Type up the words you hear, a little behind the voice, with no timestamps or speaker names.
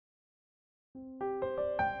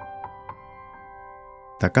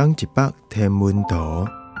逐天一百天文图，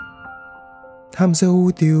探索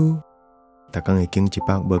宇宙。逐天会经一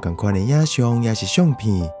百无同款的影像，也是相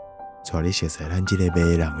片，带你熟悉咱这个迷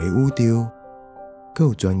人的宇宙。更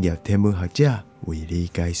有专业天文学者为你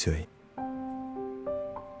解说。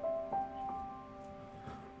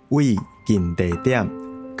为近地点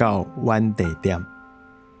到远地点。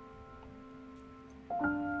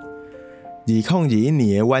2021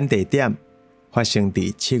年的远地点发生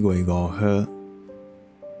伫7月5號，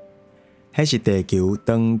迄是地球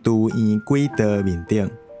当拄沿轨道面顶，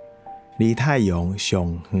离太阳上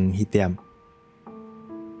远迄点。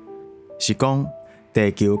是讲地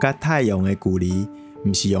球甲太阳的距离，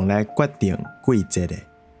毋是用来决定季节的。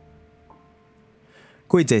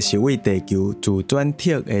季节是为地球自转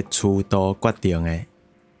体的蹙度决定的，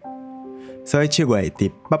所以7月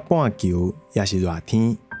伫北半球也是热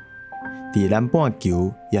天，伫南半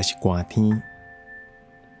球也是寒天。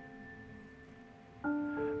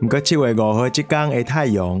不过7月5號這天的太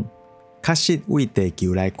陽，確實為地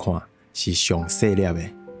球來看是上細粒的。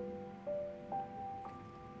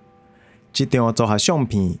這張組合相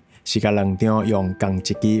片是甲兩張用同一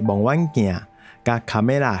支望遠鏡甲卡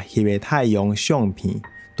梅拉翕的太陽相片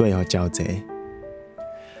對互交齊。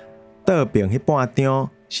倒邊迄半張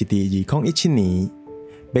是伫2017年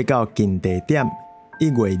要到近地點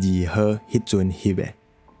1月2號迄陣翕的。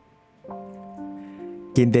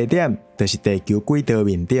近地點就是地球軌道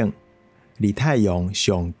面頂，離太陽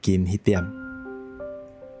上近迄點。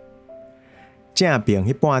正邊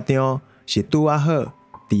迄半張是拄仔好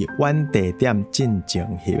佇遠地點進前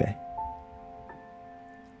翕的。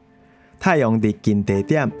太陽佇近地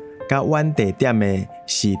點甲遠地點的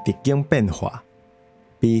是特景變化，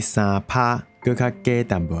比3%閣較低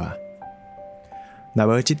淡薄仔。若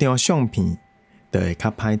無這張相片，就會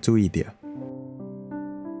較歹注意到。